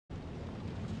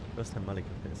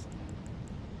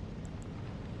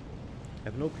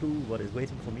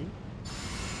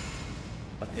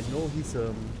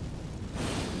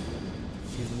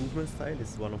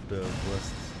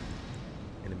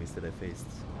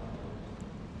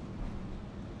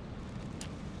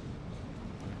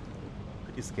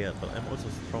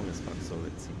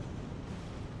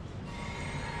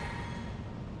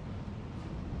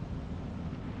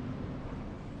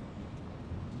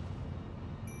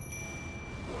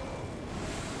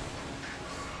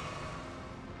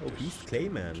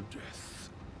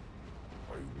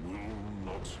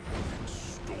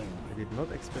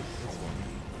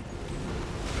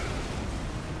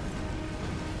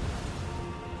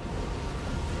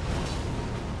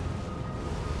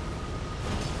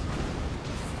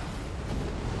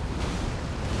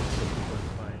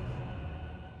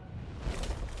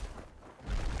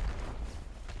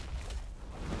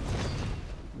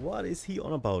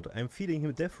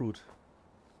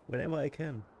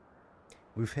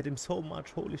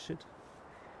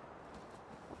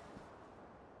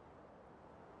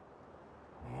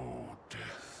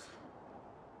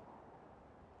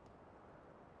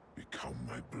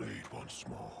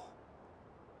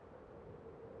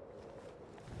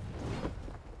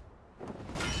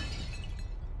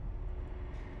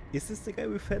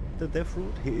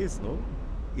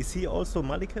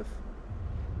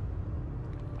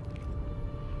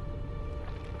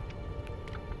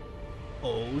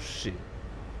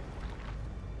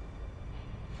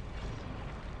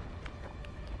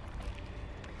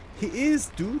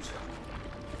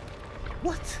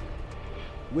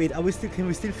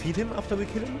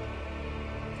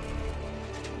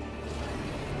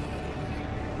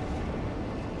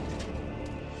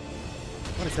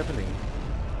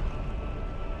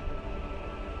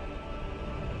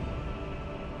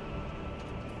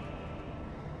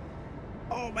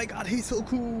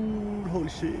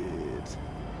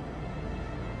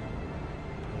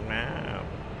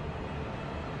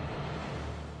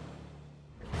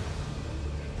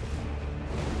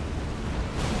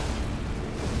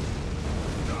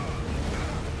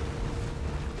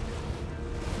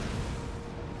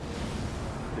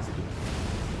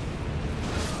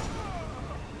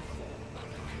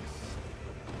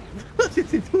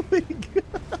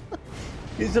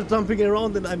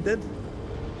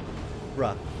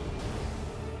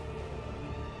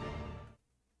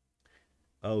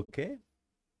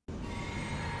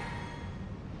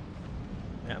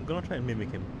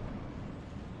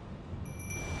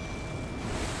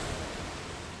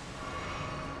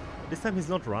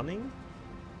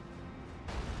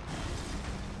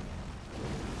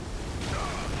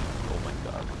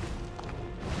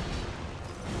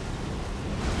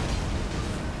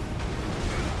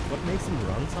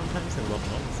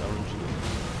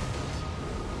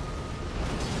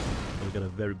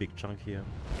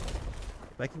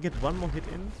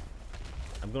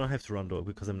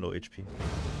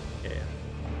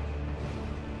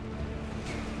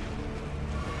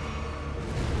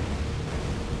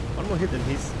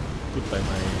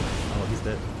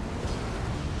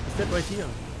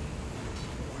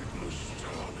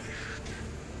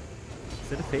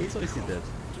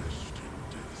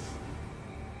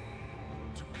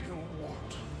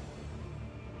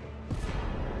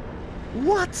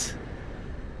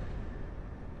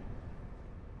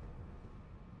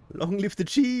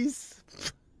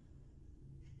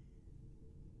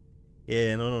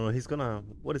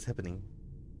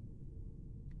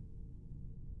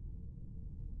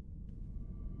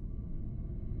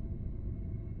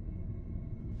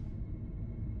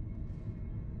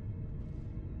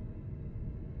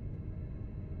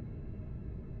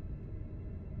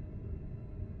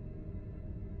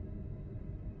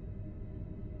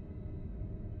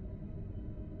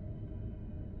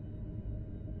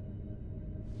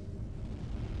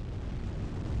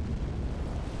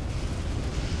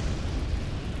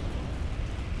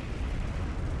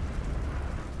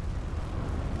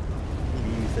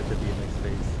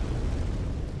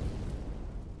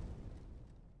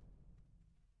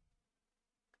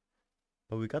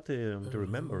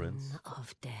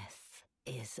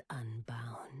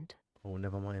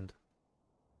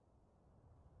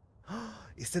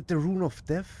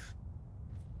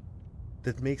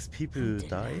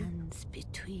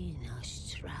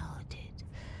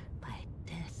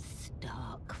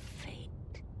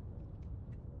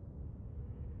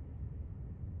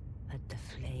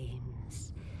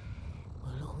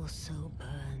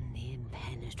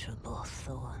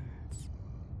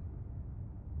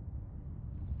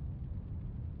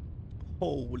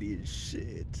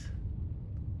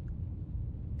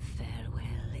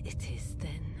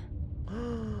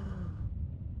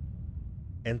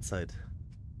End side.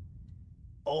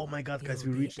 Oh my god, guys, we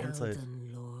You'll reached be end side.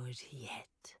 Elden Lord yet.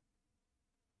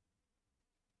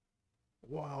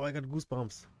 Wow, I got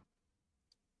goosebumps.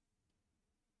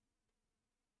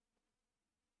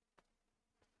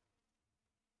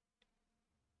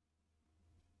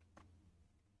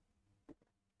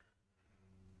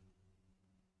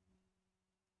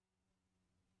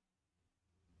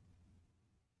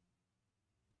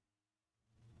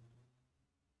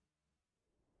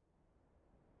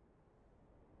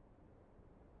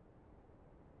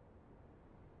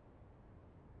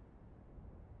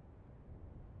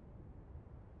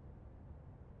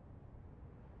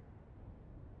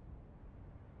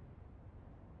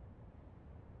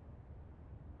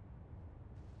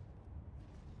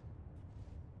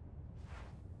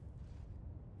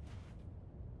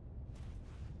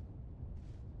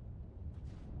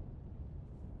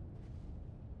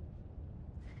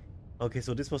 Okay,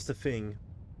 so this was the thing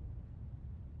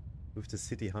with the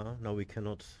city, huh? Now we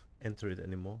cannot enter it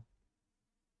anymore.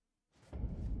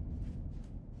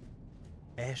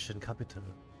 Ash and capital.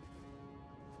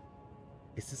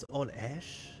 Is this all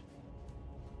ash?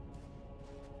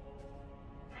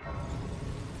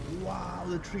 Wow,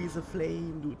 the trees are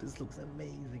flame, dude. This looks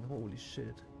amazing. Holy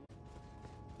shit.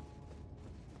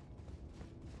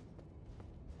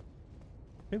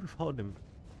 Maybe we found him.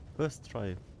 First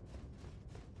try.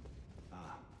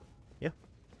 Ah. Yeah.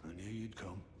 I knew you'd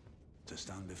come. To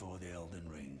stand before the Elden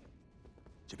Ring.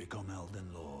 To become Elden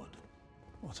Lord.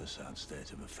 What a sad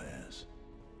state of affairs.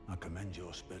 I commend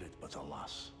your spirit, but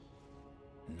alas,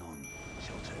 none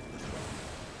shall take the throne.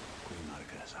 Queen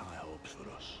Marika has high hopes for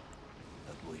us.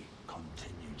 That we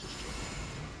continue to struggle.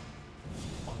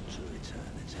 Unto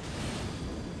eternity.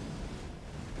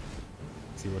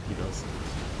 See what he does.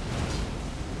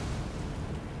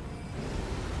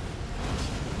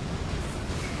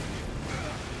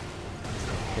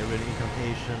 Carrying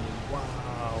incantation.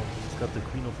 Wow. He's got the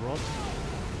Queen of Rod.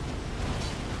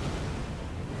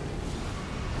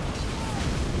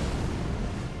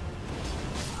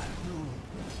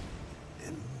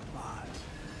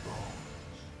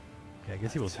 Okay, I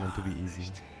guess he was meant to be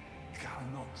easy.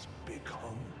 Cannot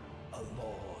become a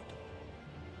lord.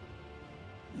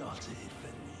 Not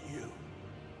even you.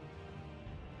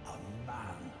 A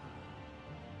man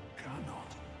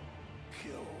cannot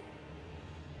kill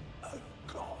a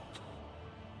god.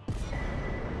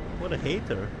 What a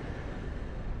hater.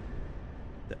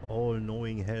 The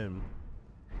all-knowing helm.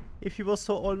 If he was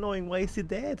so all-knowing, why is he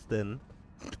dead then?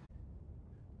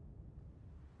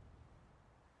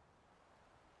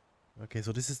 Okay,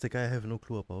 so this is the guy I have no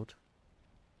clue about.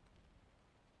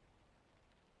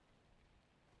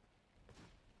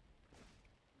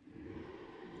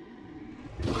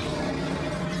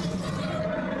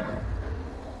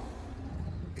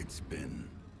 It's been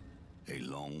a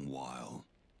long while,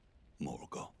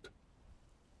 Morgoth.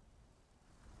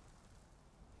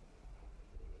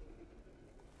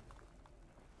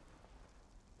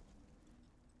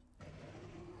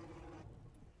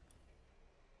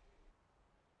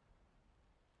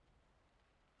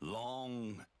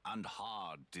 Long and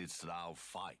hard didst thou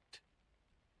fight,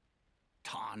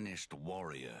 tarnished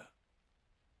warrior,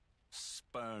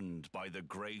 spurned by the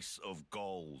grace of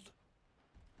gold.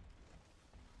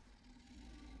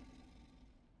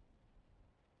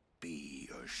 Be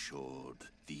assured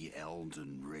the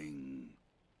Elden Ring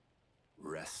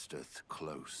resteth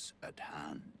close at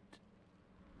hand.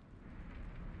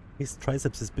 His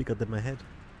triceps is bigger than my head.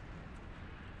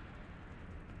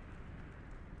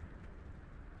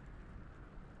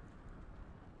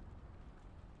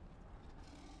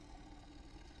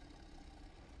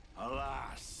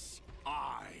 Alas,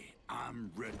 I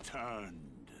am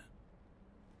returned.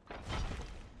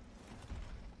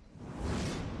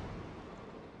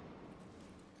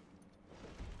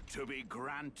 To be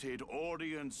granted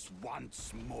audience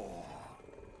once more.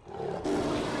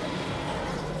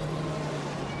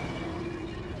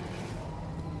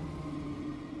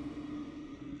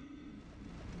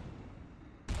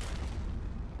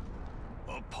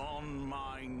 Upon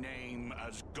my name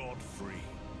as Godfrey,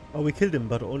 Oh, we killed him,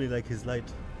 but only like his light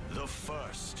the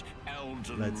first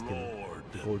Elden light skin. Lord.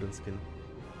 The golden skin.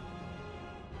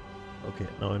 Okay,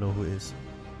 now I know who he is.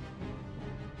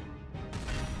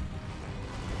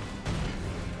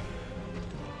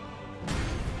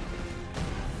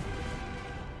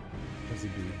 What's he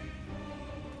doing?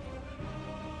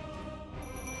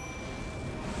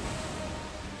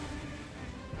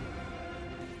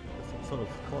 There's some sort of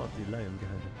cowardly lion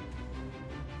behind him.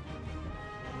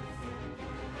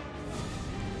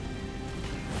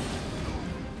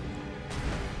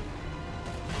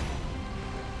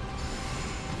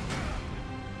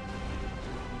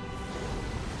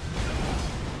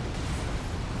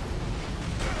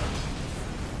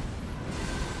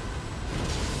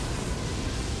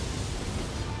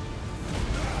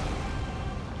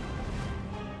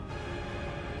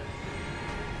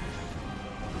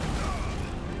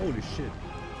 Holy shit.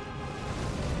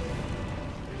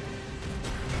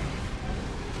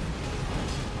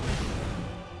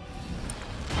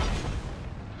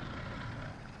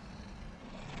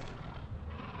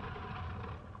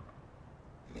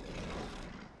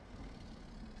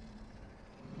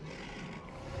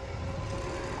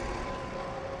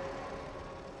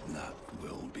 That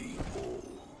will be all.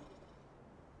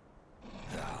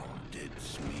 Thou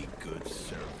didst me good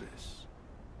service,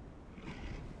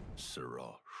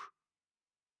 Sirach.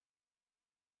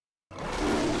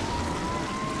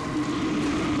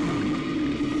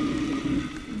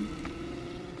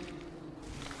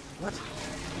 What?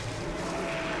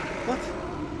 What?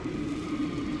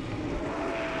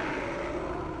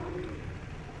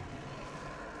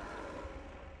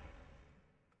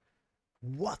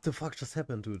 What the fuck just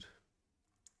happened, dude?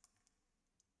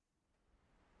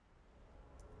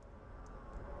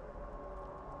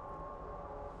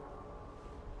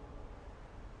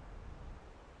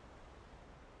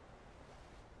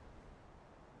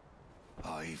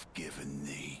 I've given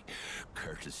thee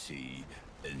courtesy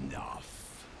enough.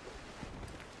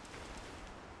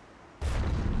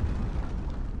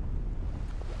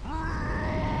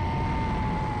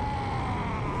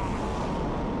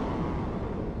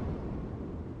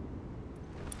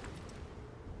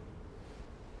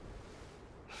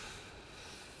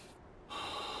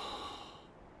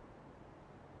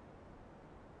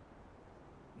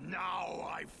 Now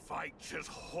I fight as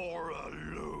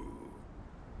Horalu.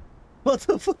 What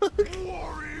the fuck?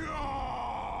 Warrior!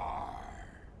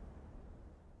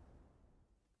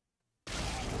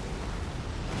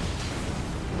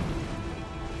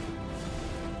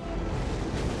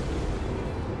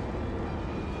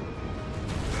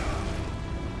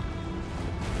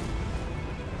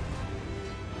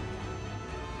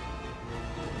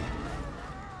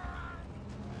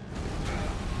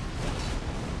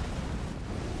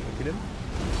 Kill him?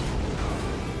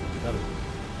 Got it.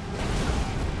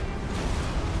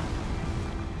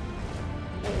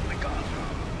 Oh my god!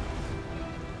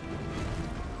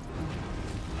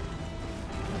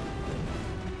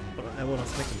 But I wanna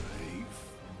smack him. Brave,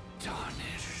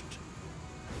 tarnished.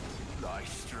 Thy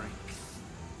strength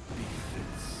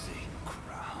befits a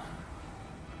crown.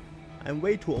 I'm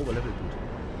way too over leveled, dude.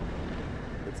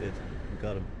 That's it. We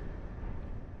got him.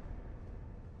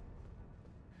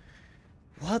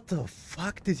 What the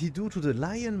fuck did he do to the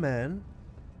lion, man?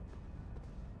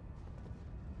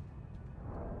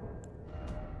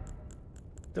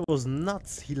 That was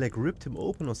nuts. He like ripped him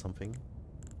open or something.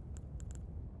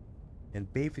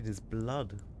 And bathed in his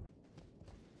blood.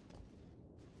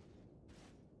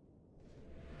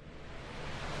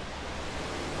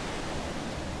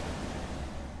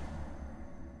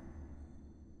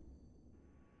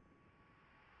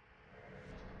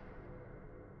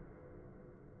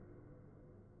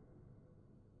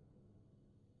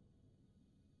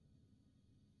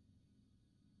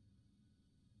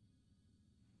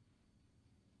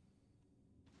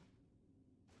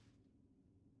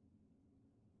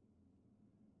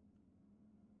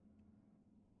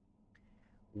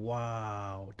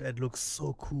 Wow, that looks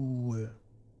so cool.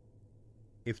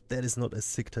 If that is not a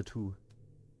sick tattoo.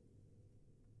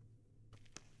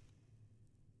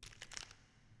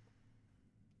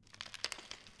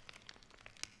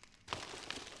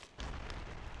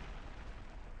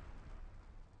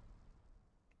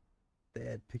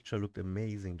 That picture looked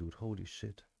amazing, dude. Holy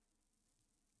shit.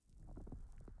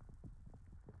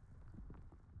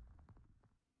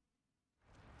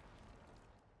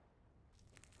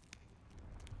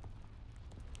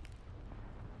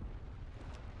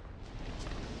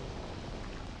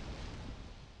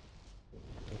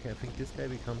 Okay, I think this guy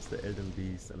becomes the Elden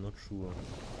Beast. I'm not sure.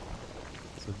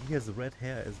 So he has red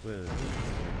hair as well.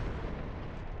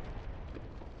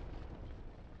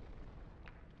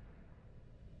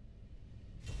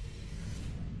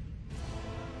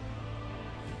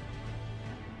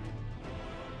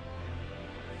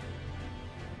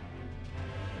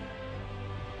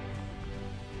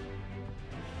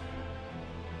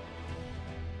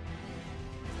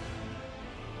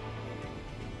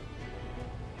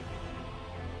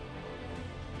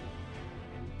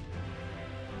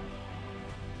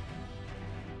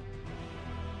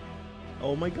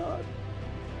 Oh my god.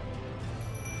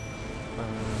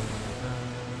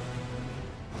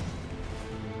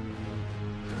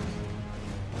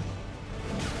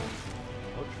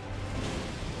 Ouch.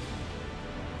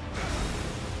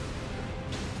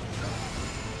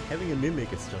 Having a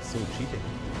mimic is just so cheating.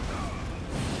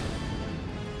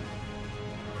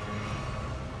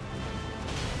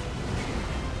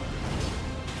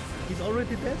 He's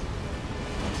already dead?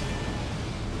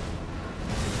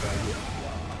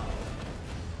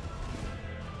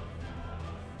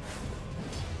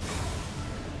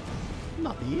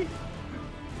 Yeah.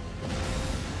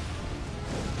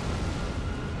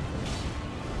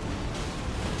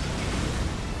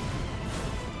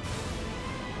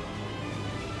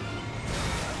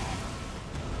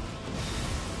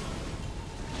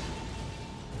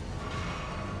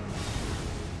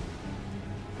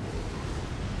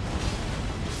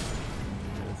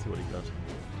 Let's see what he got.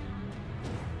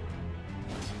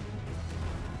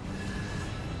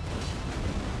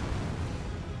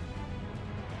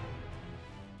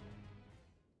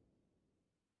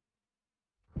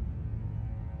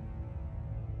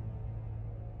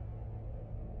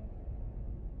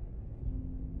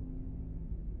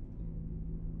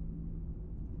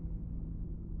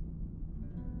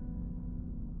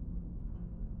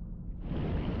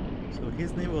 So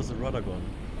his name was Radagon.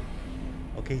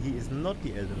 Okay, he is not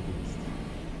the Elden Beast.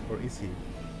 Or is he?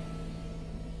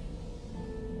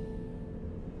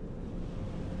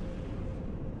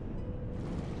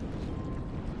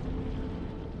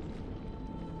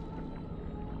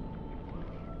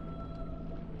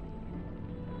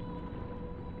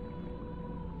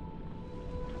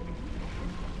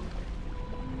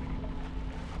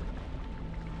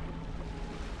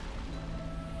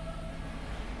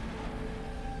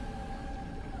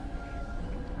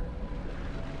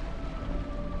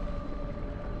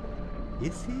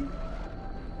 Is he?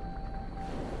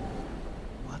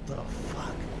 What the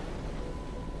fuck?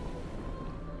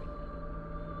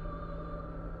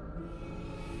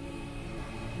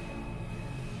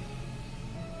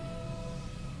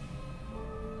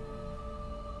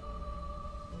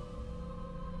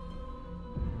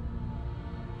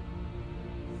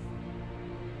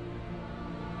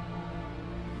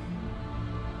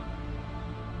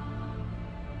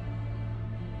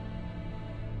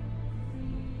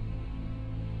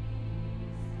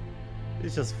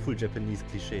 It's just full Japanese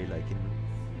cliche like in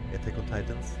Attack on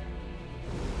Titans.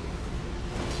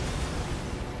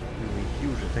 Really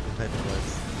huge Attack on Titan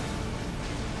vibes.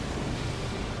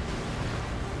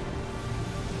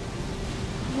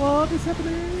 What is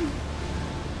happening?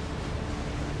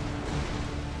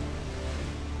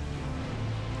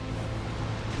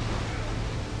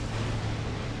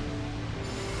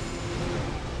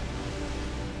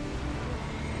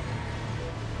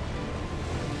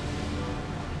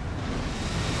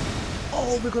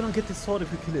 Oh, we're gonna get the sword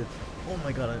if we kill it. Oh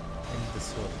my god, I need the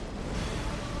sword.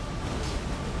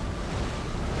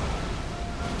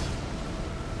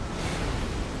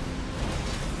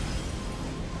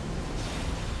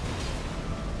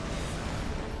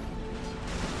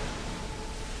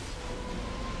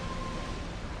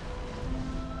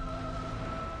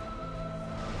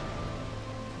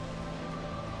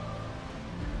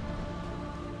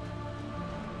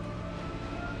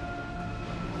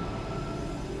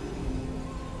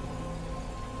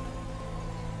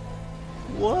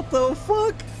 What the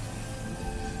fuck?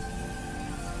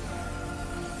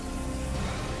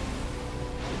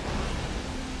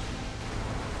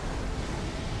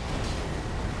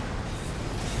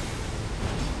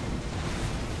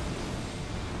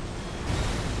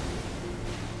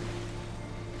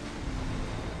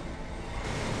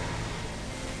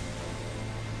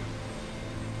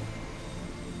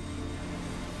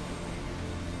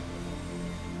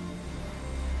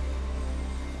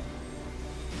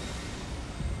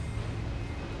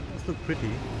 Look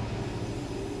pretty,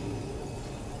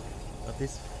 but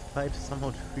this fight somehow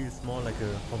feels more like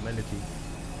a formality.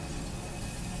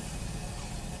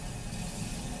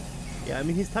 Yeah, I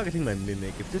mean he's targeting my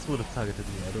mimic. If this would have targeted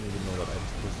me, I don't even know what I'm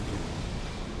supposed to do.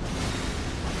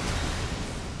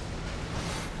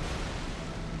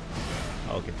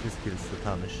 Oh, okay, this kills the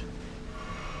tarnish.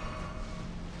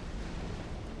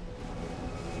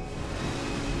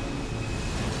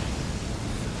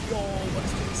 Yo, what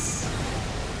is this?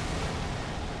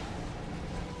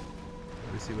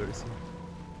 Where is he?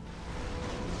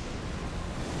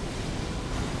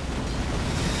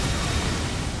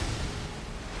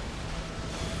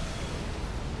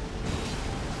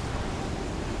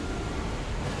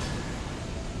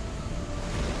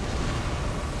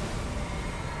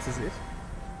 Is this it?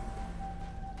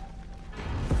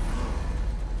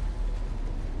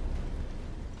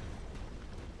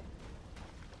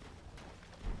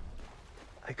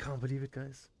 I can't believe it,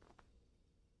 guys.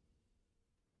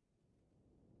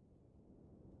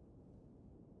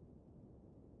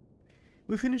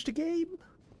 We finished the game!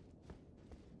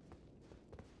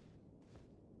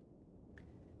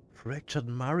 Fractured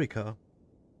Marika.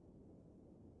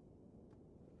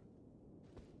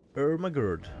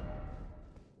 Ermagerd.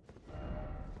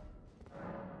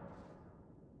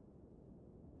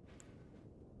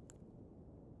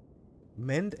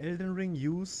 Mend Elden Ring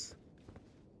use.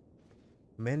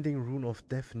 Mending Rune of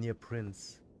Death near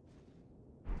Prince.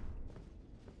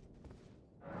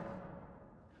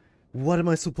 What am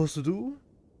I supposed to do?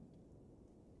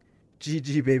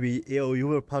 GG, baby. Yo, you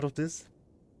were part of this.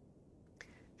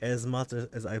 As much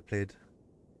as I played,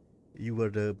 you were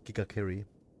the Giga carry.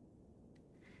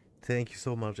 Thank you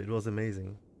so much. It was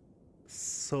amazing.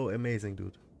 So amazing,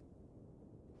 dude.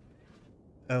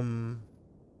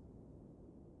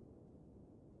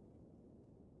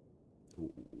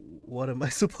 What am I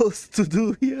supposed to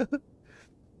do here?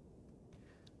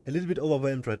 A little bit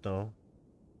overwhelmed right now.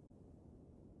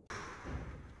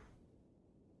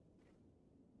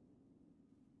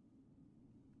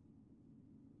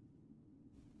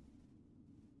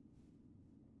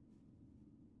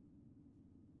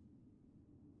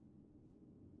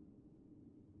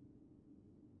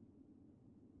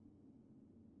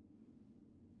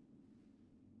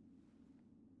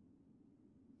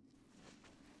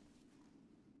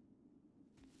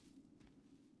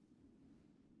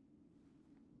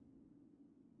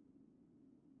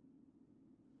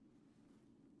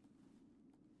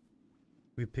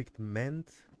 We picked Mend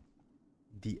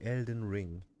the Elden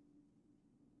Ring.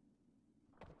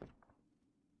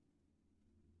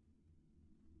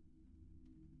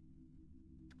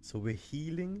 So we're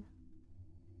healing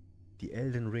the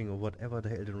Elden Ring, or whatever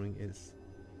the Elden Ring is.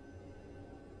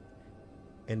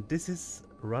 And this is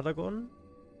Radagon.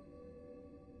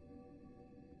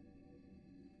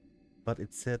 But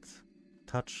it said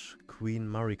touch Queen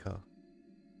Marika.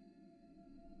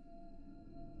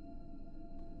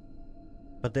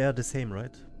 But they are the same,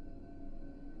 right?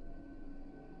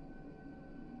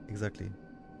 Exactly.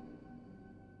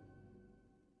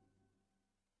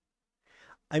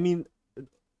 I mean,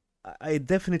 I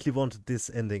definitely want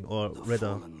this ending, or The rather...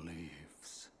 fallen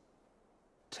leaves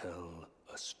tell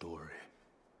a story.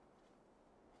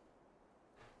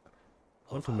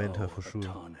 I want to mend her for how sure. a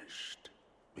tarnished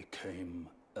became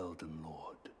Elden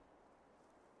Lord.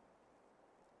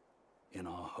 In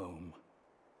our home,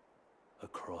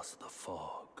 across the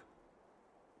fog,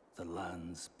 the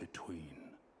lands between.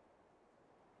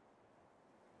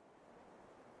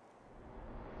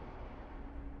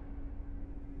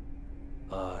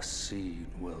 Our seed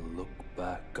will look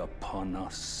back upon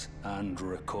us and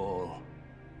recall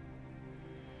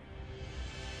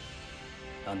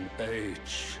an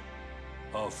age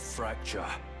of fracture.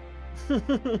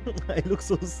 I look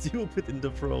so stupid in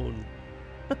the throne.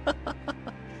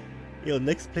 Yo,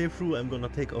 next playthrough I'm gonna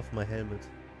take off my helmet.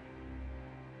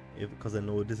 Because I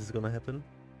know this is gonna happen.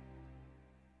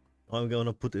 Or I'm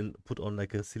gonna put on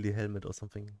like a silly helmet or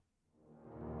something.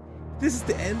 This is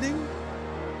the ending?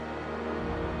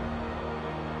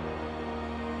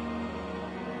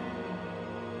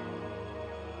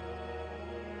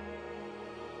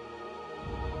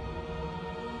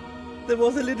 That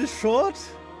was a little short.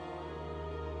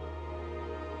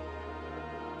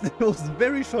 That was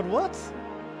very short. What?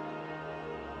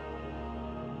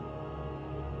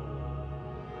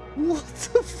 What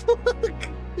the fuck?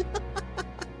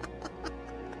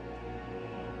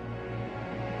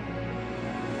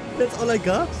 That's all I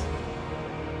got?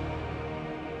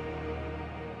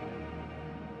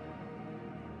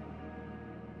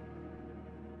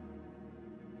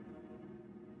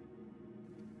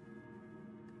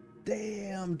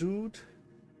 Damn, dude.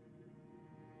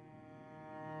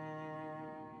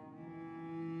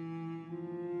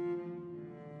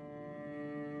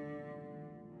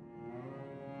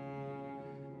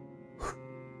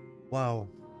 Wow.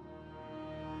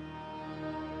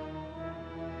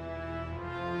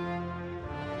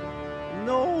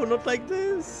 No, not like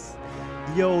this.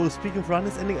 Yo, speaking of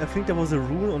Rani's ending, I think there was a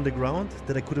rune on the ground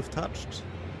that I could have touched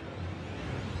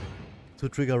to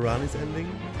trigger Rani's ending.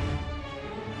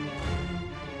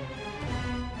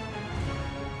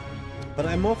 But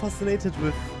I'm more fascinated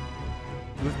with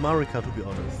Marika, to be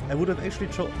honest. I would have actually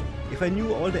if I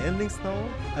knew all the endings now,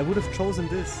 I would have chosen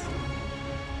this.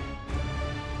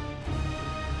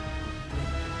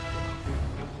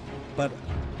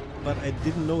 But I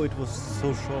didn't know it was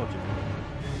so short, you know.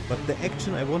 But the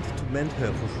action, I wanted to mend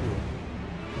her for sure.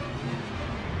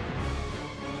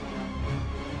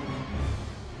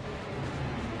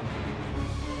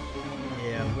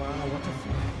 Yeah, wow, what the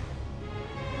fuck.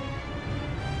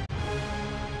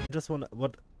 I just want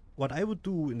what I would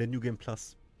do in the New Game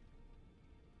Plus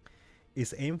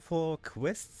is aim for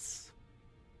quests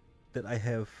that I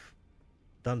have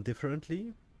done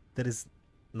differently. That is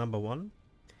number one.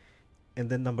 And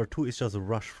then number two is just a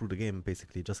rush through the game,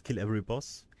 basically. Just kill every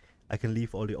boss. I can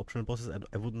leave all the optional bosses.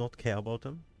 I would not care about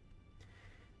them.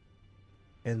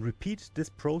 And repeat this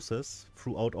process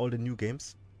throughout all the new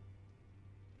games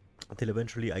until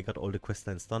eventually I got all the quest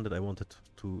lines done that I wanted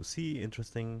to see,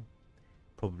 interesting,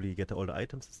 probably get all the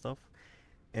items and stuff,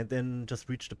 and then just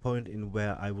reach the point in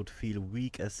where I would feel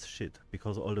weak as shit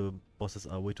because all the bosses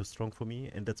are way too strong for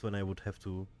me, and that's when I would have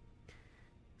to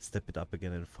step it up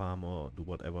again and farm or do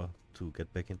whatever to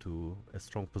get back into a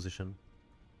strong position.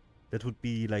 That would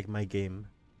be like my game.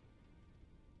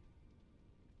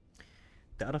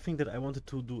 The other thing that I wanted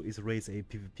to do is raise a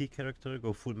PvP character,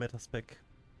 go full meta spec,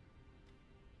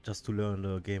 just to learn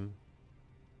the game.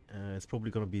 It's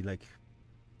probably gonna be like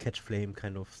catch flame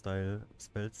kind of style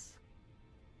spells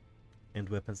and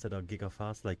weapons that are giga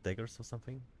fast, like daggers or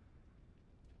something.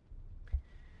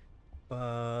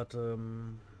 But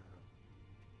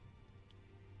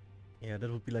yeah,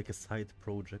 that would be like a side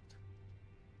project.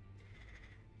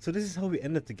 So this is how we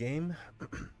ended the game.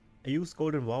 I used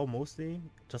Golden Wow mostly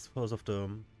just because of the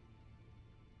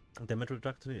damage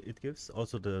reduction it gives.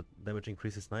 Also the damage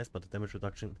increase is nice, but the damage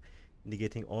reduction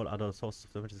negating all other sources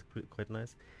of damage is quite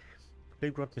nice.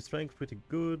 Flame brought me strength, pretty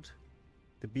good.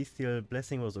 The Bestial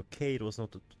Blessing was okay, it was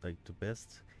not like the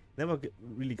best. Never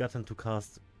really gotten to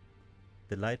cast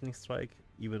the Lightning Strike,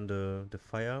 even the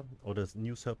Fire, or the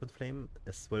new Serpent Flame,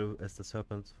 as well as the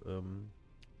Serpent,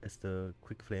 as the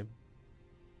Quick Flame.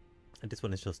 And this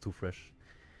one is just too fresh.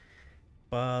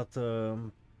 But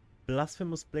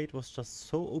Blasphemous Blade was just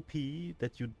so OP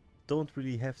that you don't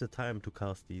really have the time to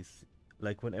cast these.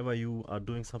 Like whenever you are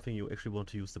doing something, you actually want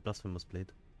to use the Blasphemous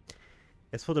Blade.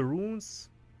 As for the runes,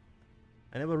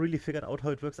 I never really figured out how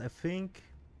it works. I think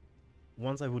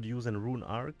once I would use a rune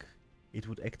arc, it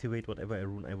would activate whatever a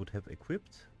rune I would have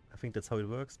equipped. I think that's how it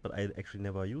works, but I actually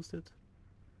never used it.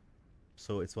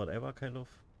 So it's whatever, kind of.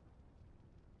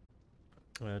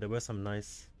 There were some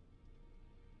nice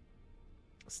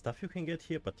stuff you can get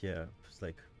here, but yeah, it's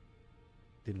like,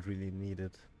 didn't really need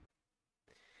it.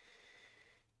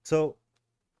 So,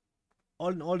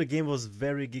 all in all, the game was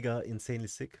very giga insanely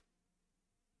sick.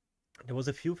 There was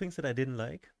a few things that I didn't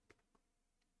like.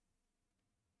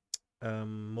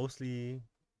 Mostly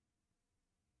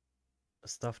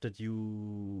stuff that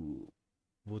you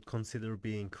would consider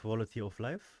being quality of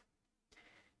life.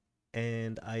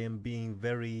 And I am being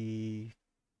very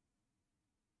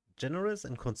generous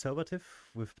and conservative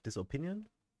with this opinion,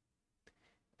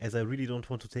 as I really don't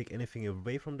want to take anything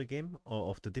away from the game or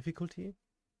of the difficulty.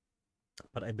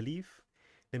 But I believe,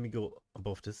 let me go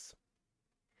about this.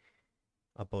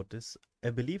 I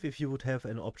believe if you would have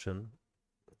an option,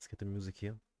 let's get the music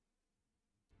here.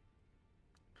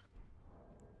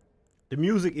 The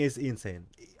music is insane,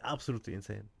 absolutely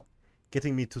insane,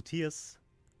 getting me to tears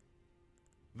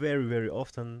very, very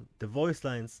often. The voice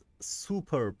lines,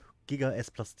 superb, giga S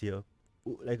plus tier,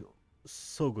 like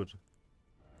so good.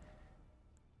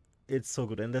 It's so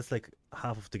good, and that's like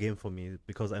half of the game for me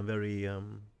because I'm very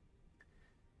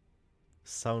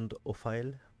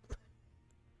soundophile.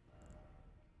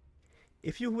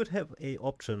 If you would have a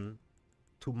option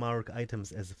to mark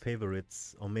items as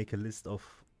favorites or make a list of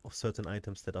certain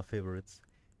items that are favorites,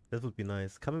 that would be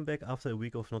nice. Coming back after a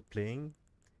week of not playing,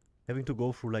 having to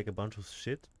go through like a bunch of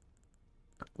shit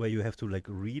where you have to like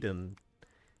read and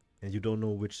you don't know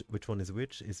which one is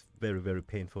which is very, very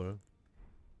painful.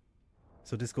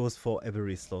 So this goes for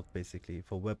every slot basically,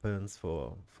 for weapons,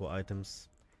 for items.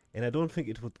 And I don't think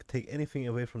it would take anything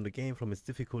away from the game, from its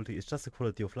difficulty. It's just a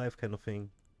quality of life kind of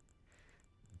thing.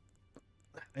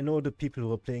 I know the people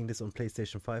who are playing this on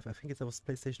PlayStation 5. I think it was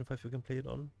PlayStation 5 you can play it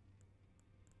on.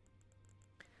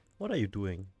 What are you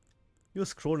doing? You're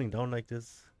scrolling down like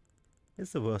this.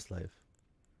 It's the worst life.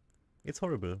 It's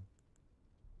horrible.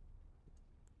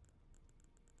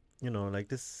 You know, like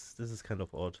this is kind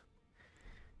of odd.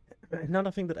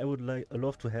 Another thing that I would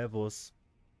love to have was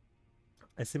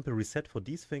a simple reset for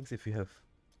these things if you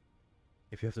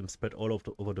have them spread all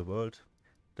over the world.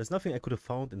 There's nothing I could have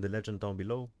found in the legend down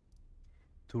below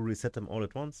to reset them all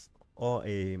at once, or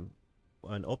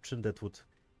an option that would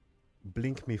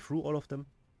blink me through all of them.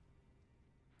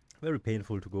 Very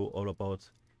painful to go all about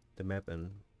the map and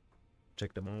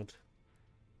check them out.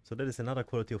 So that is another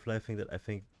quality of life thing that I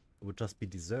think would just be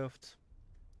deserved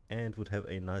and would have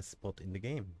a nice spot in the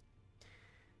game.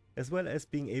 As well as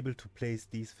being able to place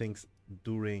these things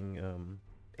during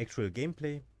actual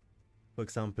gameplay. For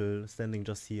example, standing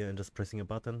just here and just pressing a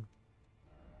button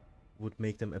would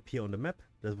make them appear on the map.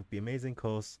 That would be amazing,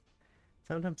 because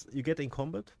sometimes you get in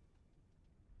combat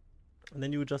and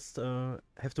then you just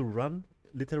have to run,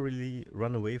 literally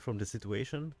run away from the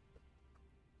situation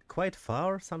quite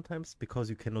far sometimes because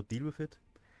you cannot deal with it,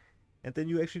 and then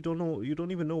you actually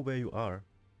don't even know where you are.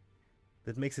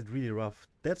 That makes it really rough.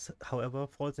 That, however,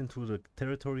 falls into the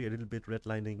territory a little bit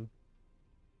redlining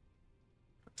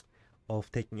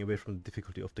of taking away from the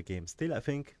difficulty of the game. Still, I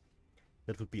think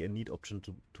that would be a neat option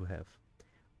to have.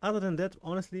 Other than that,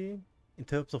 honestly, in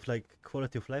terms of like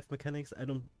quality of life mechanics, I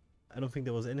don't think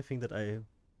there was anything that I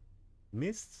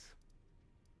missed,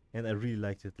 and I really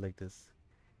liked it like this.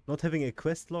 Not having a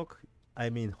quest log, I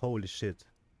mean, holy shit.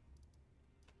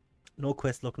 No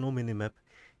quest log, no minimap.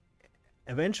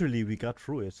 Eventually, we got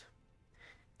through it,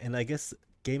 and I guess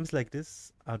games like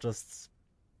this are just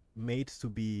made to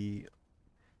be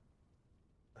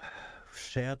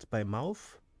shared by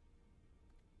mouth.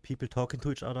 People talking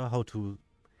to each other, how to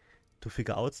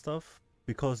figure out stuff,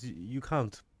 because you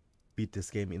can't beat this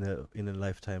game in a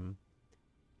lifetime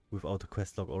without a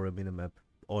quest log or a minimap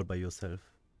all by yourself.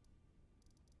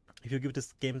 If you give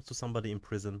this game to somebody in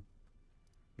prison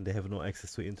and they have no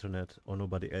access to internet or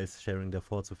nobody else sharing their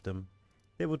thoughts with them,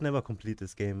 they would never complete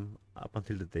this game up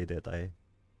until the day they die.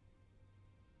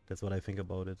 That's what I think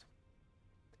about it.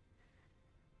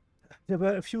 There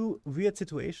were a few weird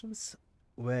situations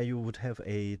where you would have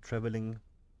a traveling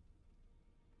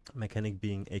mechanic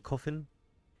being a coffin.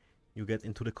 You get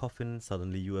into the coffin,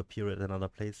 suddenly you appear at another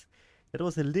place. That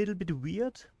was a little bit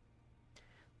weird.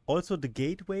 Also, the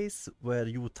gateways where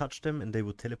you would touch them and they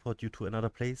would teleport you to another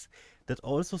place, that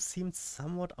also seemed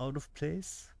somewhat out of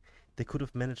place. They could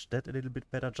have managed that a little bit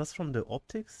better, just from the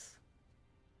optics,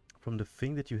 from the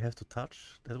thing that you have to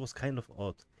touch. That was kind of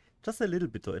odd. Just a little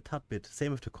bit though, a tad bit.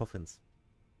 Same with the coffins.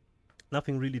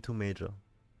 Nothing really too major.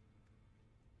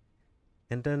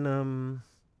 And then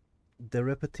the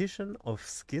repetition of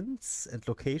skins and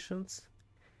locations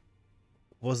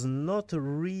was not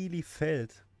really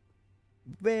felt.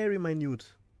 Very minute,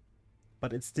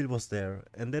 but it still was there.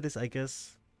 And that is, I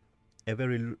guess, a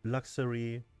very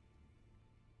luxury,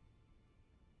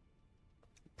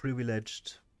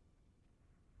 privileged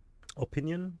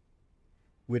opinion,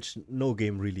 which no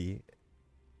game really,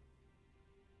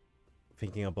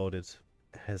 thinking about it,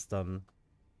 has done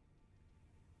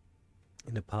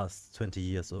in the past 20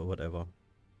 years or whatever.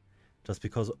 Just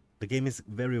because the game is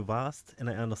very vast, and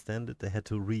I understand it, they had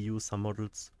to reuse some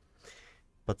models.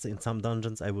 But in some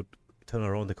dungeons, I would turn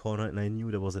around the corner and I knew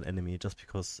there was an enemy just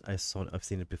because I've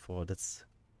seen it before. That's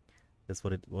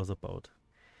what it was about.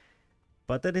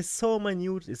 But that is so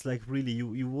minute. It's like really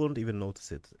you won't even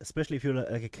notice it, especially if you're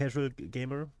like a casual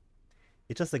gamer.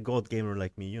 It's just a god gamer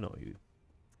like me, you know.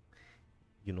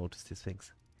 You notice these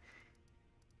things.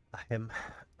 I am,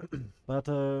 but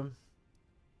I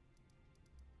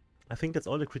think that's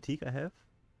all the critique I have.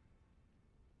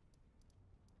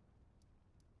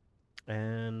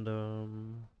 And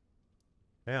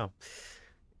yeah,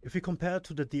 if we compare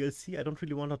to the DLC, I don't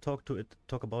really want to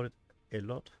talk about it a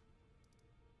lot.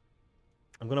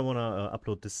 I'm gonna wanna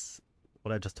upload this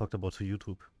what I just talked about to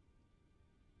YouTube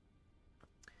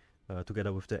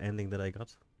together with the ending that I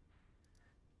got.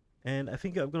 And I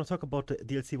think I'm gonna talk about the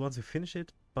DLC once we finish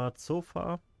it. But so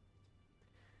far,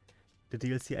 the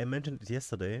DLC, I mentioned it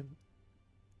yesterday.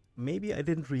 Maybe I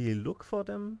didn't really look for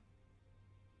them,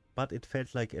 but it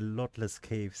felt like a lot less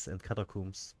caves and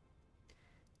catacombs.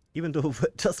 Even though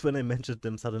just when I mentioned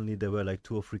them, suddenly there were like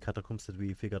 2 or 3 catacombs that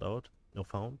we figured out or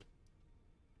found.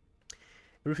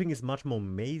 Everything is much more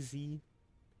mazy,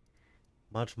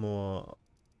 much more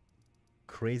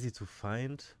crazy to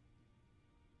find.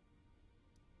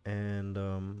 And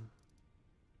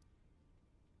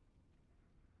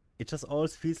it just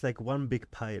always feels like one big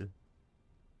pile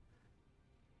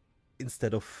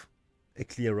instead of a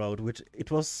clear route, which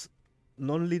it was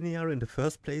non-linear in the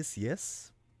first place,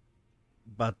 yes,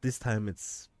 but this time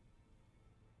it's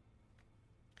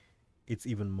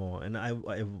even more, and I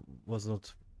was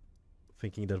not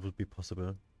thinking that would be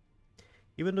possible.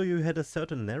 Even though you had a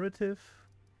certain narrative,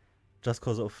 just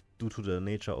because of due to the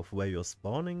nature of where you're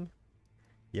spawning.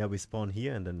 Yeah, we spawn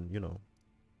here and then, you know,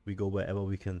 we go wherever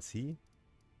we can see.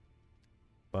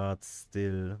 But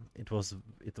still, it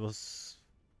was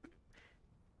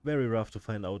very rough to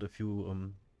find out a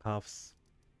few paths.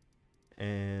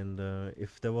 And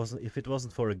if it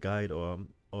wasn't for a guide or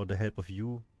the help of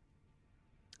you,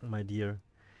 my dear,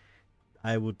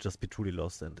 I would just be truly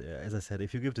lost. And as I said,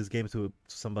 if you give this game to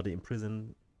somebody in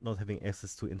prison, not having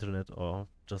access to internet or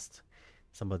just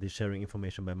somebody sharing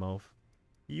information by mouth,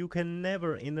 you can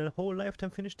never in a whole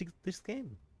lifetime finish this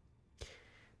game.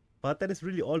 But that is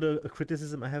really all the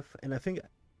criticism I have, and I think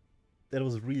that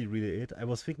was really, really it. I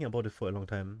was thinking about it for a long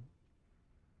time.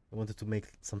 I wanted to make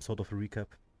some sort of a recap.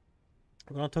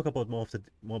 I'm gonna talk about more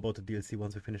about the DLC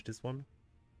once we finish this one.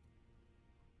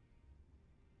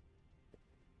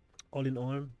 All in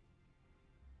all,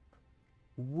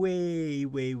 way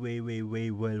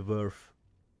well worth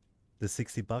the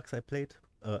 $60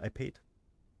 I paid.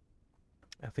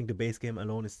 I think the base game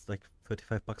alone is like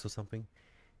 35 bucks or something.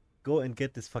 Go and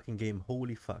get this fucking game.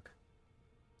 Holy fuck.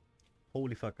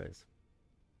 Holy fuck, guys.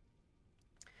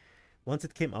 Once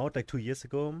it came out like 2 years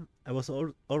ago, I was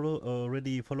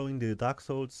already following the Dark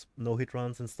Souls no hit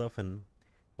runs and stuff, and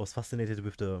was fascinated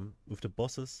with the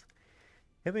bosses.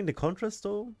 Having the contrast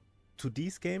though to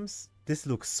these games, this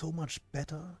looks so much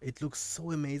better. It looks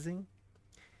so amazing,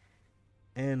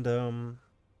 and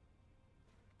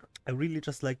I really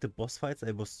just like the boss fights.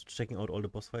 I was checking out all the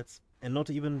boss fights, and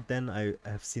not even then I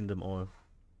have seen them all.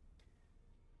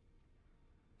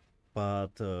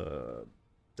 But the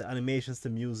animations, the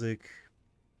music,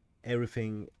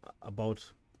 everything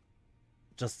about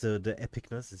just the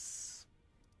epicness is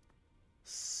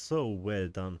so well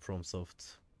done from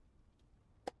Soft.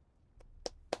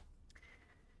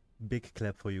 Big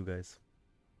clap for you guys.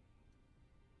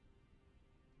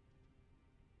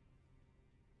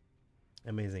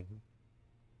 Amazing.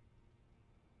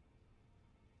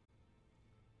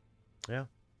 Yeah.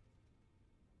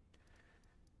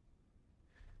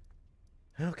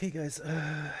 Okay, guys.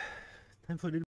 Time for a little